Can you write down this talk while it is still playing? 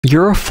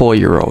You're a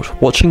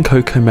 4-year-old watching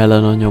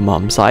Cocomelon on your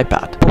mum's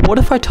iPad. But what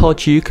if I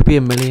told you you could be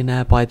a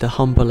millionaire by the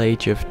humble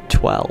age of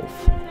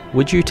 12?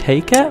 Would you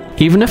take it?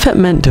 Even if it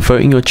meant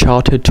devoting your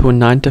childhood to a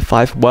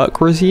 9-to-5 work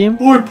regime?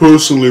 I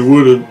personally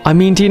wouldn't. I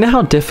mean, do you know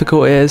how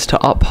difficult it is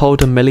to uphold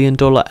 $1 million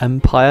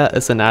empire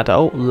as an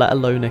adult, let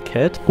alone a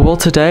kid? Well,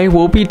 today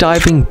we'll be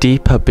diving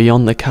deeper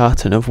beyond the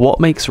curtain of what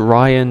makes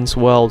Ryan's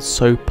world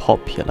so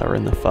popular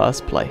in the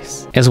first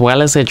place, as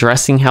well as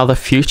addressing how the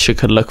future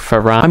could look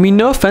for Ryan. I mean,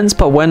 no offense,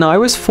 but when I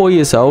was 4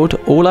 years old,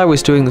 all I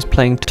was doing was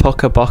playing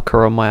Toka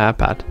on my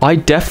iPad. I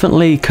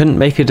definitely couldn't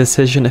make a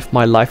decision if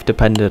my life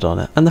depended on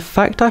it. And the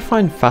fact I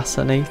find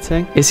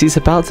fascinating is he's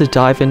about to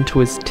dive into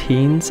his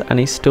teens and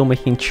he's still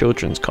making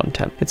children's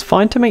content. It's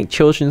fine to make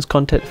children's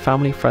content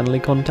family-friendly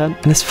content,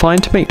 and it's fine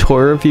to make toy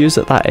reviews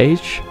at that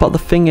age, but the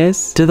thing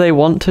is, do they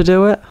want to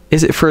do it?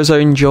 Is it for his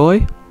own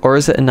joy? Or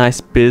is it a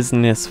nice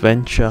business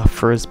venture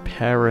for his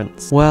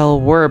parents? Well,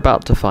 we're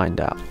about to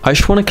find out. I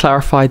just want to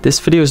clarify, this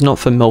video is not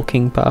for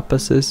milking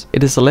purposes.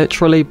 It is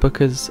literally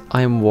because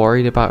I am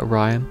worried about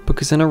Ryan.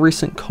 Because in a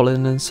recent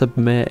Colin and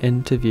Submit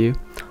interview,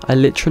 I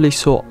literally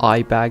saw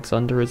eye bags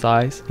under his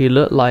eyes. He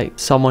looked like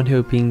someone who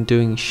had been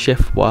doing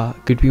shift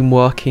work, who'd been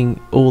working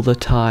all the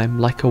time,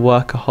 like a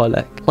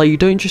workaholic. Like, you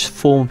don't just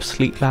form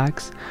sleep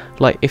bags.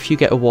 Like, if you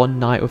get one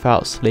night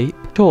without sleep,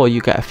 sure,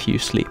 you get a few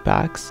sleep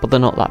bags, but they're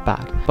not that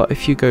bad. But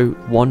if you go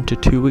 1 to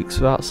 2 weeks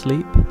without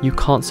sleep, you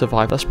can't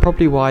survive. That's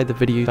probably why the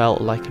video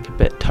felt like a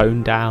bit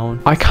toned down.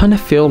 I kind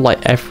of feel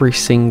like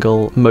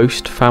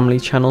most family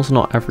channels,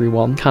 not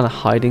everyone, kind of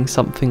hiding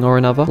something or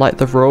another. Like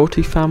the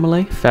royalty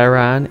family,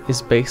 Ferran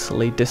is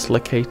basically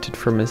dislocated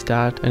from his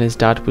dad, and his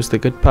dad was the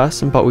good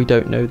person, but we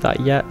don't know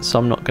that yet, so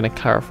I'm not going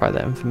to clarify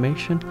that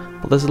information.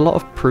 But there's a lot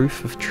of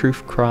proof of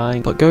truth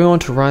crying. But going on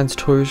to Ryan's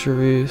toys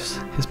reviews,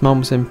 his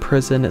mum's in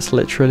prison, it's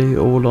literally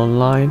all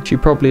online. She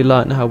probably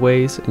learnt her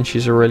ways and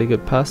she's a really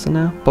good person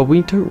now, but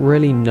we don't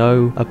really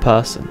know a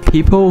person.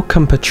 People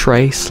can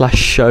portray /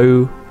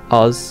 show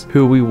us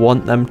who we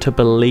want them to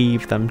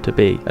believe them to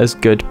be as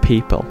good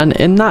people. And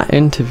in that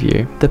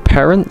interview, the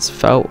parents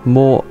felt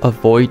more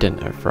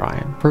avoidant of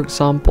Ryan. For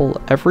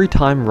example, every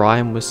time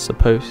Ryan was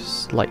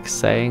supposed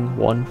saying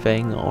one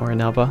thing or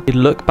another, he'd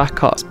look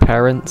back at his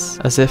parents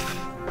as if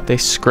they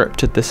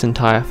scripted this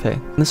entire thing.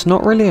 And there's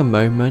not really a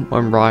moment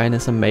when Ryan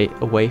is a mate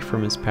away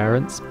from his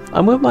parents.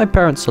 I'm with my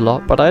parents a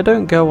lot, but I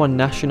don't go on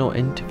national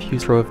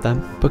interviews with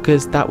them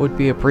because that would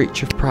be a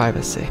breach of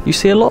privacy. You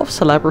see, a lot of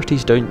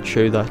celebrities don't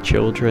show their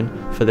children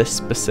for this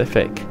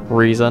specific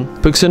reason.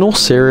 Because in all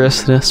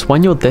seriousness,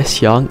 when you're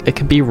this young, it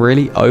can be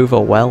really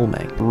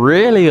overwhelming.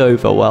 Really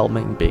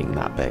overwhelming being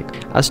that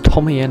big. As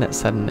Tommy Innit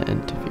said in an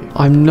interview.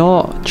 I'm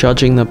not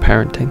judging the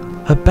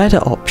parenting. A better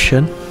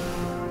option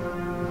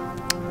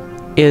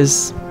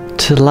is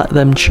to let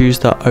them choose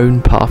their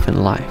own path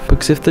in life,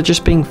 because if they're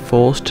just being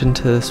forced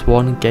into this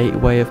one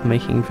gateway of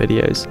making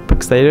videos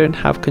because they don't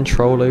have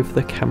control over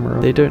the camera,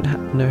 they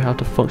don't know how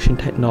to function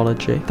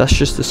technology, that's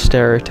just the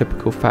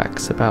stereotypical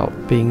facts about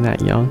being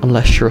that young,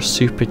 unless you're a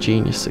super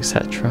genius,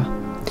 etc.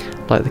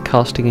 like the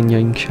casting in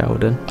Young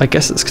Sheldon. I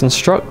guess it's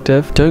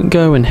constructive. Don't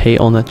go and hate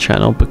on the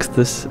channel because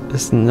this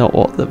is not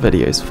what the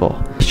video is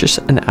for. It's just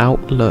an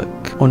outlook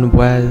on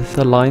where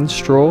the line's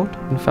drawn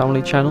in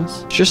family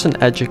channels. It's just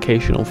an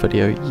educational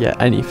video, yeah,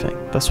 anything.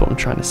 That's what I'm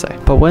trying to say.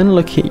 But when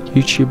looking at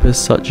YouTubers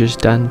such as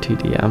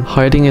DanTDM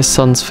hiding his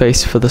son's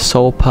face for the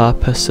sole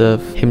purpose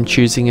of him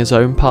choosing his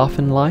own path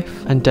in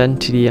life, and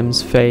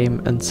DanTDM's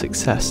fame and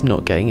success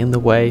not getting in the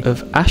way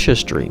of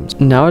Asher's dreams.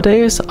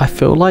 Nowadays, I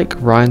feel like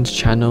Ryan's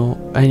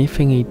channel,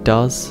 anything he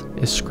does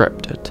is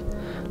scripted.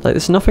 Like,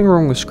 there's nothing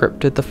wrong with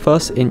scripted. The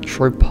first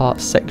intro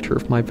part sector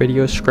of my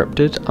video is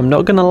scripted. I'm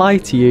not gonna lie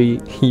to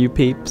you, you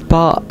peeps.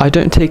 But I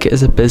don't take it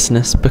as a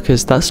business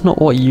because that's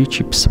not what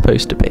YouTube's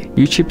supposed to be.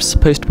 YouTube's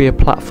supposed to be a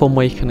platform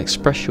where you can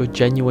express your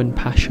genuine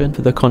passion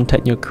for the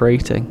content you're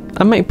creating.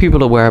 And make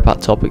people aware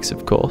about topics,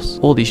 of course.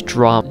 All these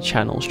drama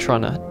channels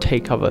trying to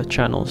take other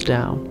channels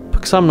down.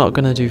 Because I'm not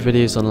going to do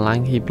videos on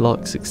Lanky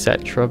blocks,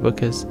 etc.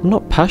 because I'm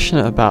not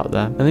passionate about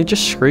them and they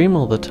just scream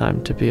all the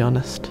time, to be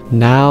honest.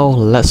 Now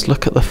let's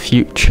look at the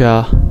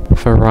future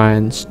for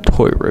Ryan's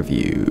toy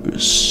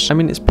reviews. I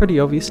mean, it's pretty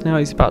obvious now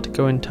he's about to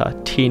go into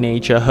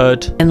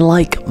teenagerhood. And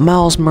like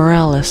Miles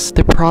Morales,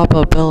 the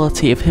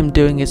probability of him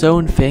doing his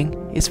own thing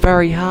is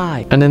very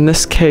high. And in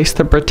this case,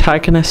 the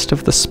protagonist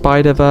of the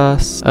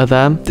Spider-Verse are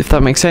them, if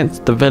that makes sense,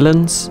 the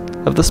villains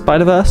of the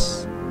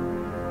Spider-Verse.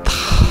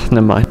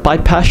 Never mind. By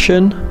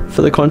passion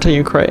for the content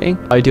you're creating,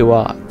 I do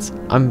art.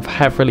 I'm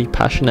heavily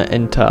passionate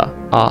into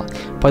art.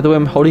 By the way,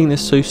 I'm holding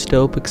this so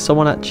still because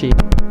someone actually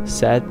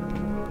said,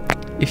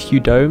 if you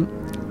don't,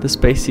 there's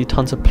basically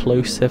tons of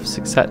plosives,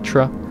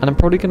 etc. And I'm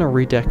probably going to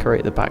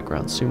redecorate the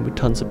background soon with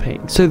tons of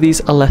paint, so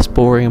these are less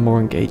boring and more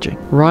engaging.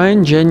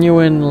 Ryan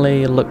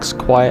genuinely looks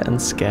quiet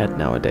and scared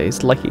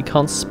nowadays, like he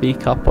can't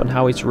speak up on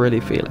how he's really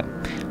feeling.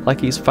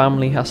 Like his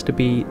family has to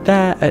be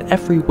there at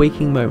every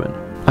waking moment.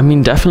 I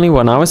mean, definitely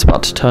when I was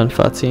about to turn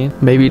 13.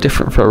 Maybe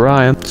different for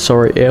Ryan.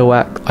 Sorry,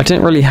 earwax. I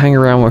didn't really hang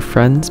around with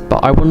friends,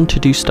 but I wanted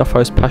to do stuff I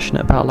was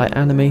passionate about, like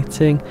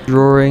animating,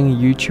 drawing,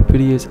 YouTube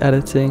videos,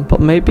 editing. But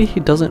maybe he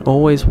doesn't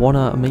always want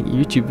to make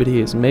YouTube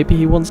videos. Maybe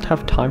he wants to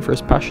have time for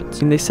his passions.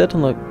 I mean, they said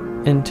on the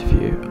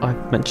interview,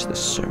 I've mentioned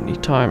this so many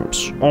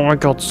times, oh my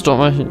god,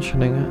 stop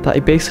mentioning it, that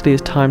he basically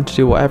has time to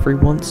do whatever he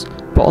wants.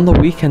 But on the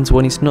weekends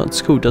when he's not at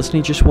school, doesn't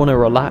he just want to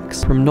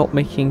relax from not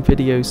making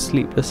videos,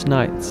 sleepless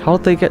nights?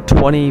 How'd they get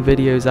 20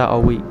 videos out a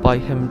week by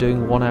him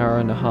doing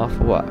 1.5 hours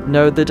of work?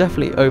 No, they're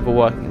definitely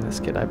overworking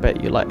this kid. I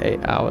bet you like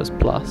 8 hours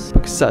plus,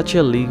 because it's actually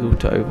illegal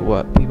to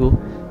overwork people.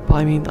 But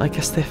I mean, I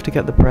guess they have to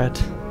get the bread.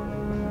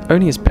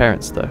 Only his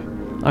parents though.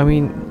 I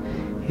mean,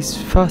 he's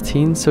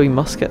 13, so he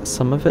must get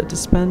some of it to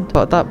spend.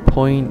 But at that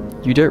point,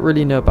 you don't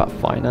really know about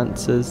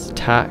finances,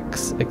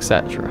 tax,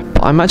 etc.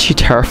 But I'm actually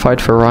terrified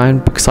for Ryan,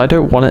 because I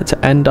don't want it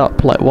to end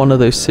up like one of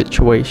those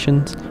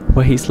situations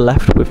where he's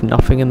left with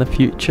nothing in the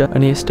future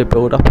and he has to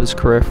build up his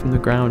career from the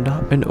ground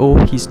up, and all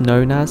he's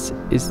known as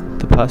is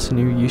the person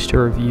who used to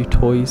review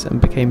toys and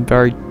became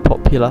very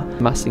popular,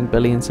 amassing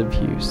billions of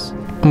views.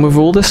 And with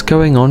all this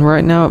going on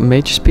right now, it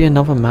may just be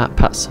another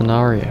MatPat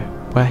scenario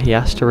where he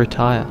has to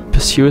retire,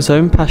 pursue his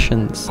own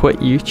passions, quit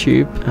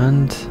YouTube,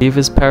 and leave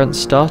his parents'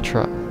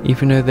 starter up,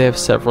 even though they have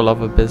several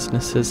other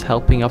businesses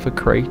helping other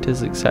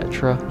creators,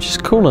 etc. Which is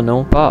cool and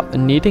all, but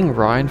needing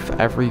Ryan for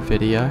every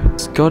video,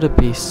 it's gotta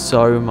be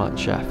so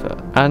much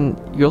effort. And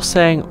you're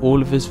saying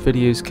all of his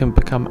videos can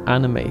become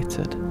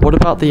animated. What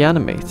about the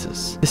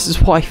animators? This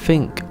is what I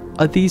think.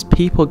 Are these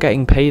people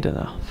getting paid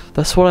enough?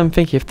 That's what I'm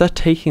thinking. If they're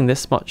taking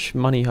this much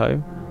money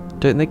home,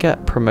 don't they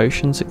get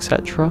promotions,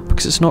 etc.?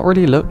 Because it's not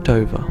really looked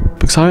over.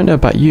 Because I don't know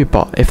about you,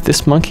 but if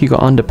this monkey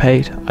got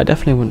underpaid, I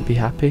definitely wouldn't be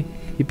happy.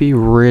 He'd be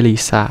really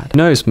sad. Who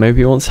knows, maybe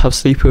he wants to have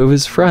sleepover with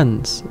his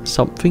friends.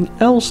 Something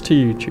else to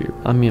YouTube.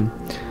 I mean,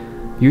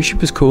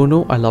 YouTube is cool and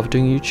all. I love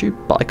doing YouTube,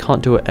 but I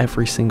can't do it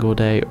every single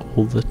day,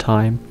 all the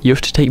time. You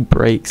have to take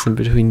breaks in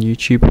between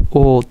YouTube,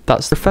 or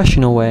that's the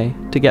professional way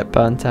to get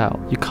burnt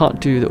out. You can't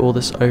do all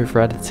this over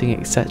editing,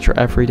 etc.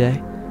 every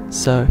day.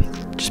 So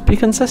just be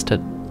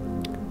consistent.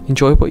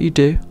 Enjoy what you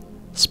do,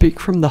 speak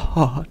from the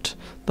heart,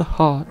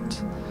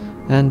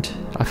 and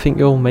I think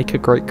you'll make a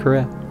great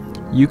career.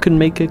 You can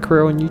make a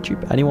career on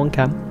YouTube, anyone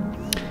can.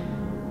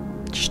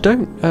 Just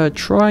don't,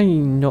 try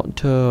not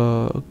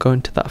to go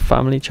into that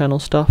family channel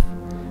stuff.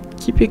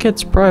 Keep your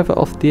kids private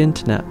off the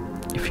internet,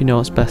 if you know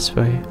what's best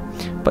for you.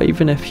 But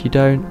even if you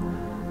don't,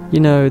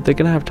 you know, they're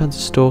gonna have tons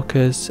of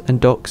stalkers and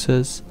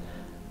doxers,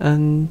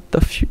 and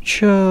the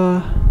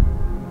future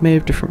may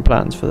have different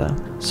plans for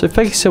them. So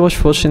thank you so much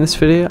for watching this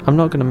video. I'm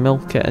not going to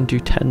milk it and do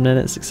 10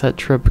 minutes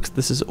etc, because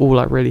this is all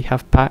I really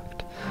have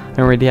packed. I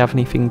don't really have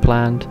anything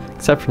planned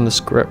except from the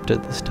script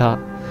at the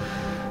start.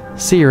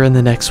 See you in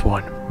the next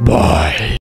one. Bye.